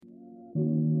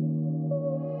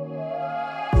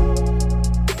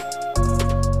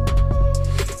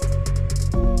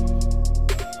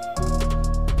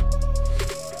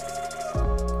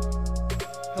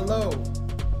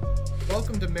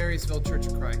Marysville Church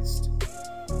of Christ.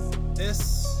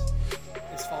 This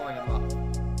is Falling in Love.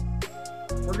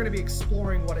 We're going to be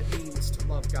exploring what it means to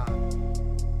love God,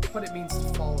 what it means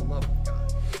to fall in love with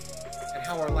God, and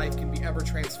how our life can be ever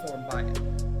transformed by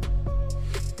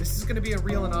it. This is going to be a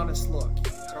real and honest look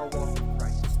at our walk with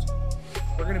Christ.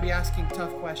 We're going to be asking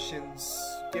tough questions,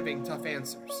 giving tough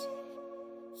answers,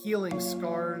 healing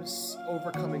scars,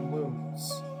 overcoming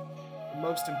wounds, and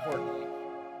most importantly,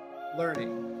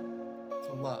 learning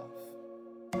to love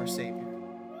our Savior.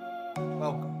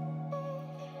 Welcome,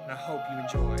 and I hope you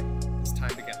enjoy this time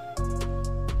together.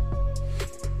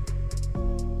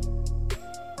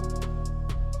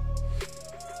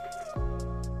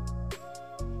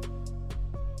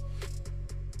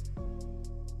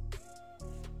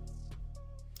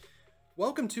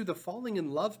 Welcome to the Falling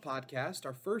in Love podcast,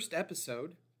 our first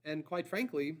episode, and quite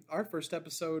frankly, our first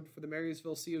episode for the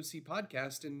Marysville COC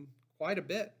podcast in quite a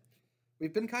bit.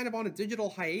 We've been kind of on a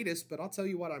digital hiatus, but I'll tell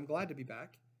you what, I'm glad to be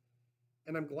back.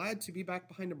 And I'm glad to be back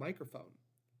behind a microphone.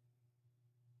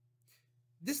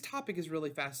 This topic is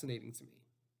really fascinating to me.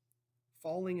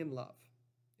 Falling in Love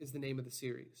is the name of the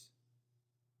series.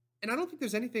 And I don't think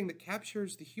there's anything that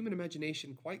captures the human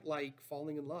imagination quite like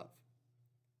falling in love.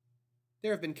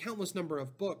 There have been countless number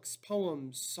of books,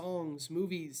 poems, songs,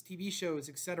 movies, TV shows,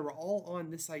 etc., all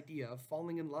on this idea of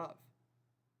falling in love.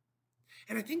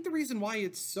 And I think the reason why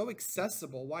it's so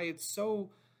accessible, why it's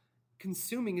so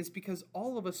consuming, is because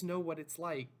all of us know what it's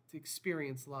like to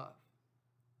experience love.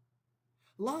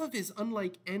 Love is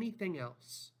unlike anything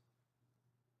else.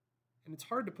 And it's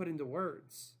hard to put into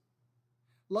words.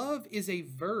 Love is a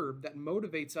verb that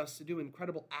motivates us to do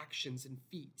incredible actions and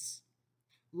feats.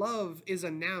 Love is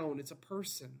a noun, it's a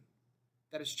person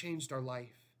that has changed our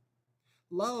life.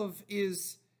 Love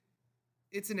it's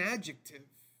an adjective.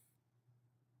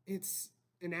 It's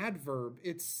an adverb.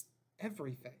 It's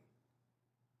everything.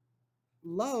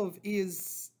 Love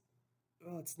is,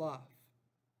 well, it's love.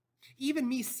 Even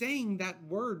me saying that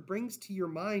word brings to your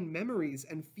mind memories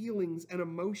and feelings and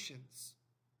emotions.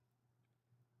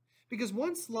 Because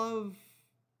once love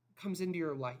comes into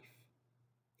your life,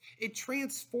 it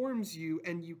transforms you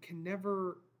and you can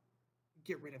never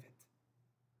get rid of it.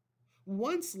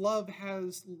 Once love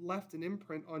has left an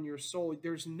imprint on your soul,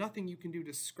 there's nothing you can do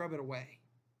to scrub it away.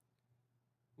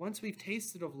 Once we've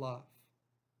tasted of love,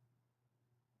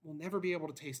 we'll never be able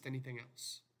to taste anything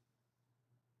else.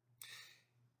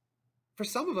 For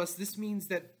some of us, this means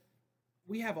that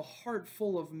we have a heart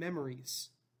full of memories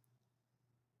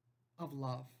of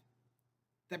love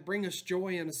that bring us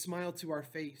joy and a smile to our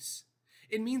face.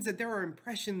 It means that there are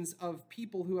impressions of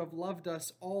people who have loved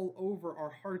us all over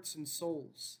our hearts and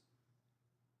souls.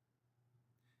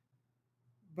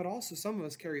 But also some of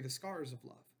us carry the scars of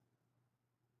love.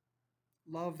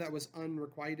 Love that was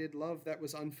unrequited, love that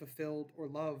was unfulfilled, or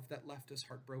love that left us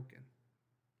heartbroken.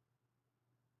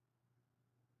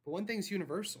 But one thing's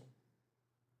universal.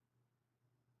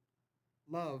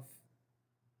 Love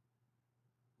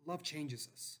changes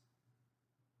us.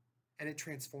 And it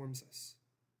transforms us.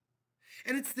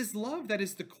 And it's this love that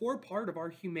is the core part of our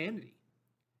humanity.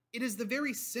 It is the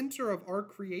very center of our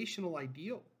creational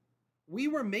ideal. We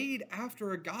were made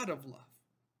after a God of love,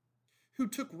 who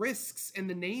took risks in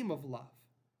the name of love,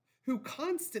 who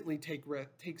constantly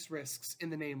takes risks in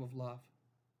the name of love,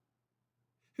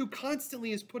 who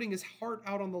constantly is putting his heart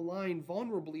out on the line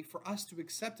vulnerably for us to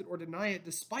accept it or deny it,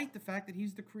 despite the fact that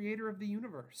he's the creator of the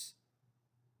universe.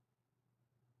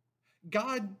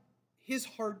 God, his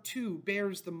heart too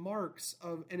bears the marks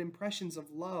of and impressions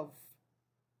of love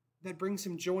that brings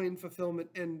him joy and fulfillment,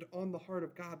 and on the heart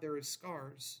of God there is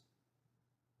scars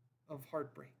of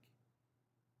heartbreak,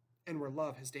 and where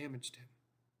love has damaged him.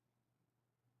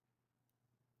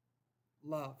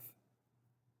 Love.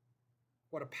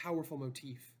 What a powerful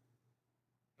motif,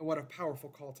 and what a powerful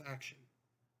call to action.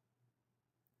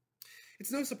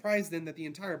 It's no surprise then that the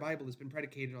entire Bible has been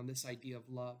predicated on this idea of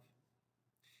love.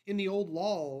 In the old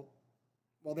law,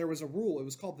 well, there was a rule. It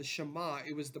was called the Shema.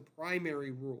 It was the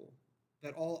primary rule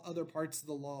that all other parts of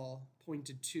the law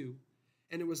pointed to,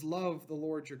 and it was love the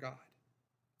Lord your God.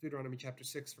 Deuteronomy chapter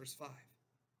 6, verse 5.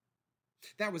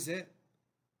 That was it.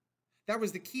 That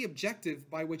was the key objective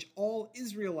by which all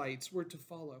Israelites were to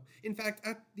follow. In fact,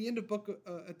 at the end of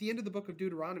the book of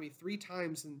Deuteronomy, 3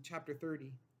 times in chapter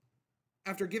 30,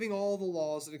 after giving all the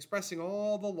laws and expressing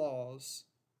all the laws,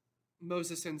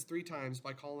 Moses ends 3 times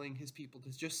by calling his people to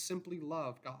just simply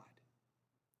love God.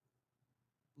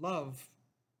 Love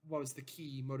was the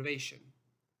key motivation.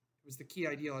 It was the key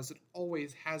ideal, as it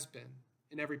always has been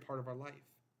in every part of our life.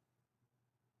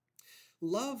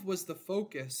 Love was the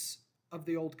focus of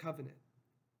the Old Covenant.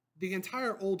 The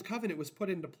entire Old Covenant was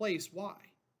put into place. Why?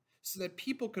 so that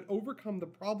people could overcome the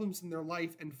problems in their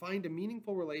life and find a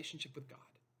meaningful relationship with God.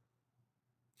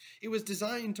 It was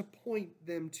designed to point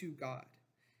them to God.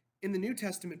 In the New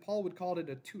Testament, Paul would call it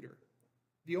a tutor.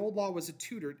 The old law was a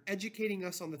tutor, educating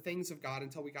us on the things of God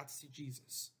until we got to see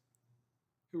Jesus,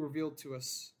 who revealed to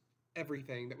us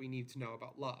everything that we need to know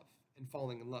about love and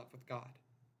falling in love with God.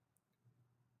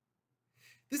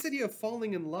 This idea of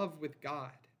falling in love with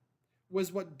God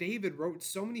was what David wrote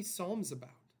so many psalms about.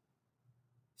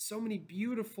 So many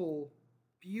beautiful,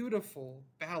 beautiful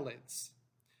ballads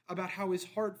about how his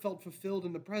heart felt fulfilled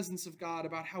in the presence of God,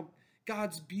 about how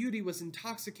God's beauty was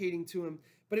intoxicating to him,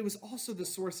 but it was also the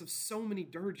source of so many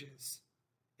dirges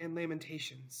and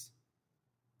lamentations,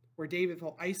 where David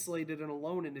felt isolated and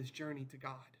alone in his journey to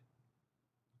God.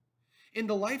 In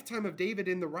the lifetime of David,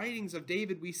 in the writings of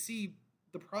David, we see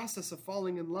the process of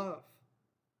falling in love.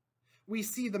 We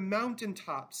see the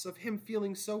mountaintops of him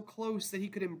feeling so close that he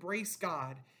could embrace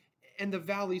God, and the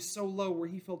valleys so low where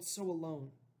he felt so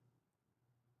alone.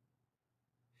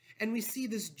 And we see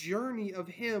this journey of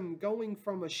him going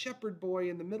from a shepherd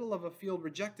boy in the middle of a field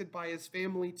rejected by his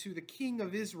family to the king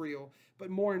of Israel,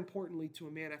 but more importantly to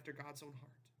a man after God's own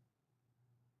heart.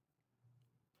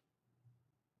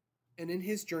 And in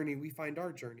his journey, we find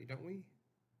our journey, don't we?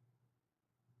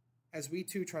 As we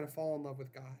too try to fall in love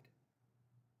with God.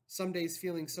 Some days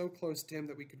feeling so close to him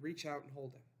that we could reach out and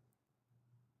hold him.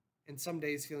 And some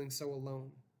days feeling so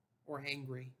alone or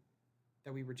angry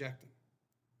that we reject him.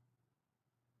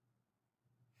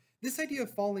 This idea of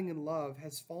falling in love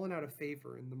has fallen out of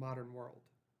favor in the modern world,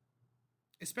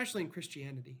 especially in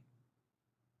Christianity.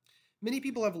 Many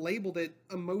people have labeled it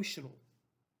emotional,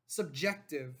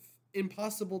 subjective,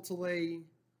 impossible to lay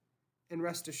and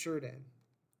rest assured in.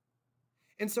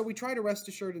 And so we try to rest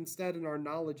assured instead in our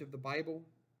knowledge of the Bible.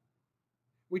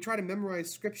 We try to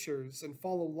memorize scriptures and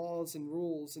follow laws and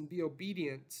rules and be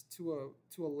obedient to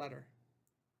a letter.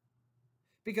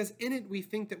 Because in it we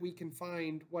think that we can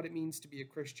find what it means to be a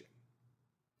Christian.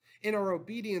 In our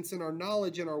obedience, in our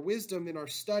knowledge, in our wisdom, in our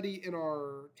study, in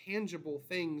our tangible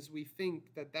things, we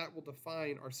think that that will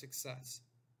define our success.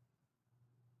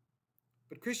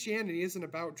 But Christianity isn't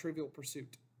about trivial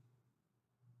pursuit.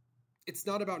 It's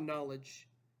not about knowledge.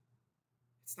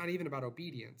 It's not even about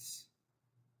obedience.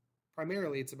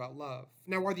 Primarily, it's about love.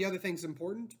 Now, are the other things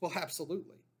important? Well,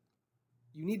 absolutely.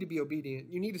 You need to be obedient.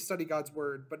 You need to study God's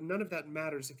word, but none of that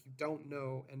matters if you don't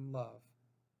know and love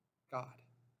God.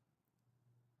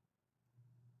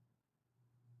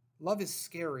 Love is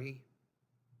scary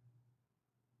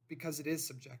because it is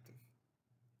subjective.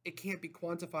 It can't be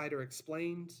quantified or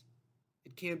explained.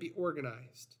 It can't be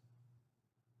organized.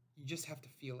 You just have to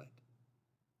feel it.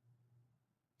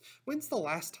 When's the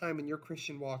last time in your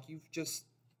Christian walk you've just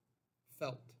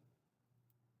felt?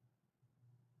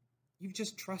 You've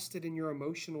just trusted in your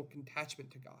emotional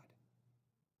attachment to God.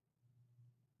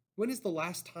 When is the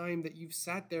last time that you've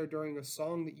sat there during a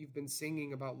song that you've been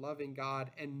singing about loving God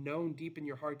and known deep in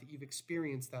your heart that you've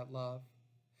experienced that love?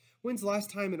 When's the last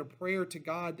time in a prayer to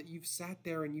God that you've sat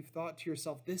there and you've thought to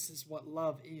yourself, this is what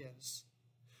love is?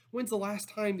 When's the last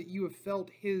time that you have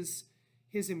felt his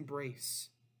embrace,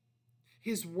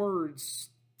 his words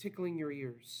tickling your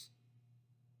ears?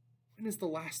 When is the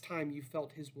last time you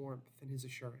felt his warmth and his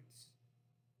assurance?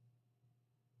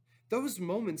 Those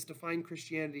moments define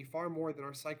Christianity far more than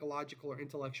our psychological or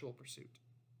intellectual pursuit.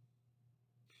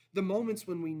 The moments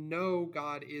when we know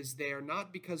God is there,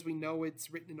 not because we know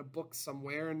it's written in a book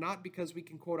somewhere, and not because we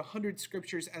can quote 100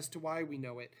 scriptures as to why we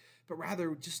know it, but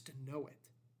rather just to know it.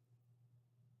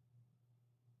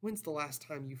 When's the last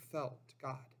time you felt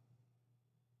God?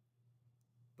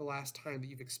 The last time that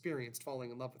you've experienced falling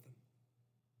in love with him?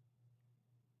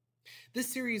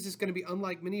 This series is going to be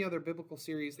unlike many other biblical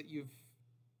series that you've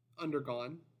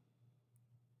undergone.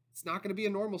 It's not going to be a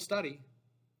normal study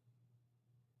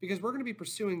because we're going to be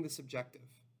pursuing the subjective.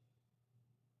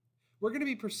 We're going to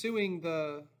be pursuing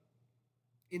the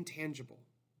intangible.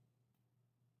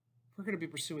 We're going to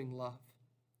be pursuing love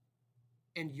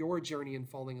and your journey in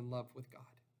falling in love with God.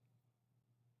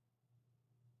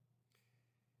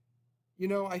 You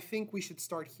know, I think we should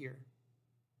start here.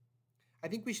 I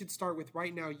think we should start with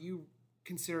right now you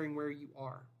considering where you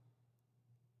are.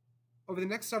 Over the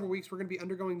next several weeks, we're going to be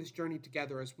undergoing this journey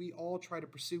together as we all try to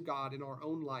pursue God in our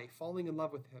own life, falling in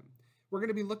love with him. We're going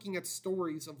to be looking at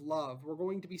stories of love. We're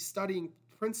going to be studying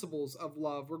principles of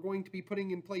love. We're going to be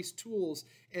putting in place tools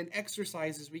and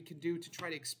exercises we can do to try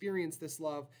to experience this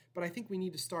love. But I think we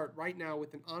need to start right now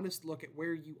with an honest look at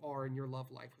where you are in your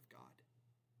love life with God.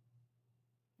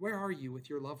 Where are you with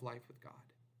your love life with God?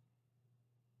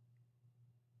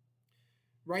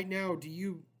 Right now, do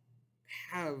you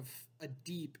have a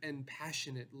deep and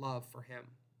passionate love for him.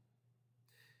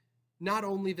 Not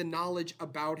only the knowledge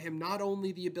about him, not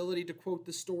only the ability to quote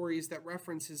the stories that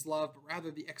reference his love, but rather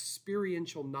the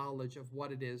experiential knowledge of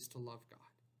what it is to love God.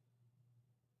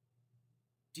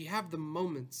 Do you have the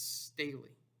moments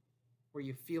daily where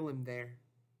you feel him there?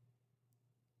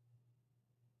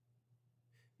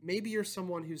 Maybe you're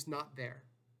someone who's not there.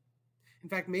 In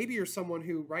fact, maybe you're someone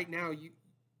who right now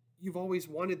you've always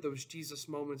wanted those Jesus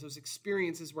moments, those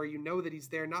experiences where you know that he's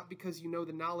there, not because you know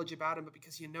the knowledge about him, but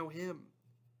because you know him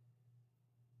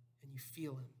and you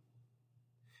feel him.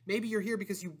 Maybe you're here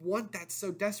because you want that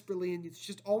so desperately and it's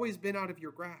just always been out of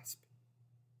your grasp.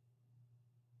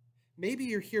 Maybe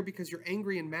you're here because you're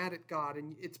angry and mad at God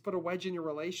and it's put a wedge in your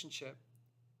relationship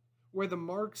where the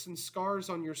marks and scars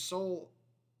on your soul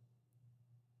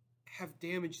have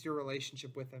damaged your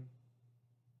relationship with him.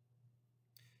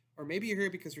 Or maybe you're here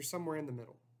because you're somewhere in the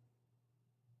middle.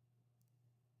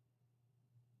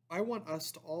 I want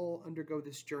us to all undergo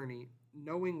this journey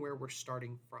knowing where we're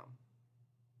starting from.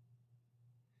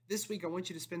 This week, I want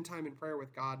you to spend time in prayer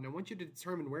with God, and I want you to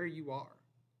determine where you are.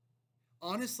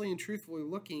 Honestly and truthfully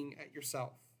looking at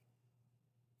yourself,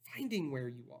 finding where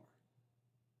you are,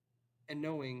 and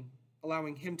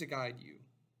allowing him to guide you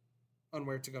on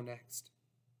where to go next.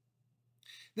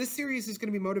 This series is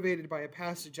going to be motivated by a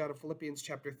passage out of Philippians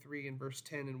chapter 3 and verse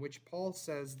 10, in which Paul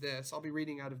says this. I'll be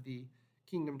reading out of the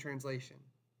Kingdom Translation.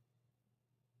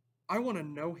 I want to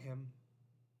know him,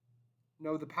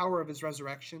 know the power of his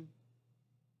resurrection,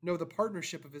 know the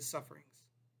partnership of his sufferings.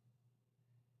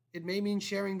 It may mean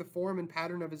sharing the form and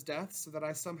pattern of his death so that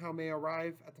I somehow may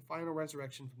arrive at the final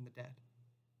resurrection from the dead.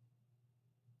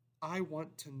 I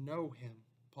want to know him,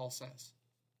 Paul says.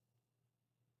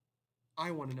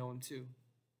 I want to know him too.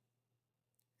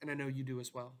 And I know you do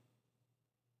as well.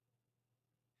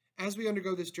 As we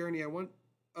undergo this journey, I want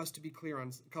us to be clear on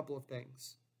a couple of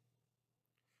things.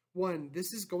 One,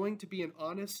 this is going to be an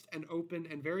honest and open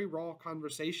and very raw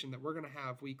conversation that we're going to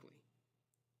have weekly.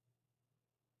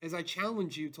 As I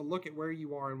challenge you to look at where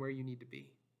you are and where you need to be,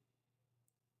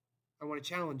 I want to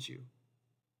challenge you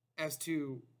as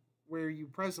to where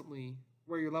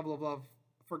your level of love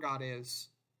for God is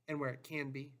and where it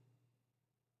can be.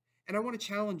 And I want to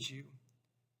challenge you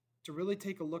to really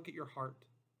take a look at your heart.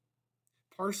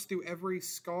 Parse through every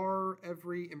scar,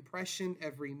 every impression,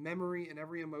 every memory, and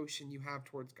every emotion you have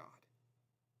towards God.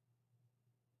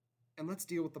 And let's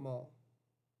deal with them all.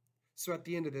 So at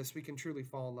the end of this, we can truly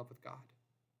fall in love with God.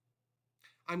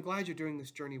 I'm glad you're doing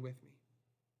this journey with me.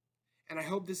 And I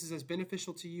hope this is as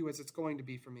beneficial to you as it's going to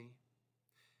be for me.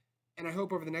 And I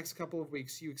hope over the next couple of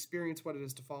weeks, you experience what it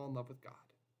is to fall in love with God.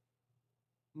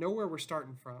 Know where we're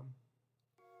starting from.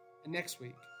 And next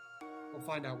week, we'll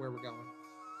find out where we're going.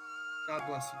 God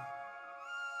bless you.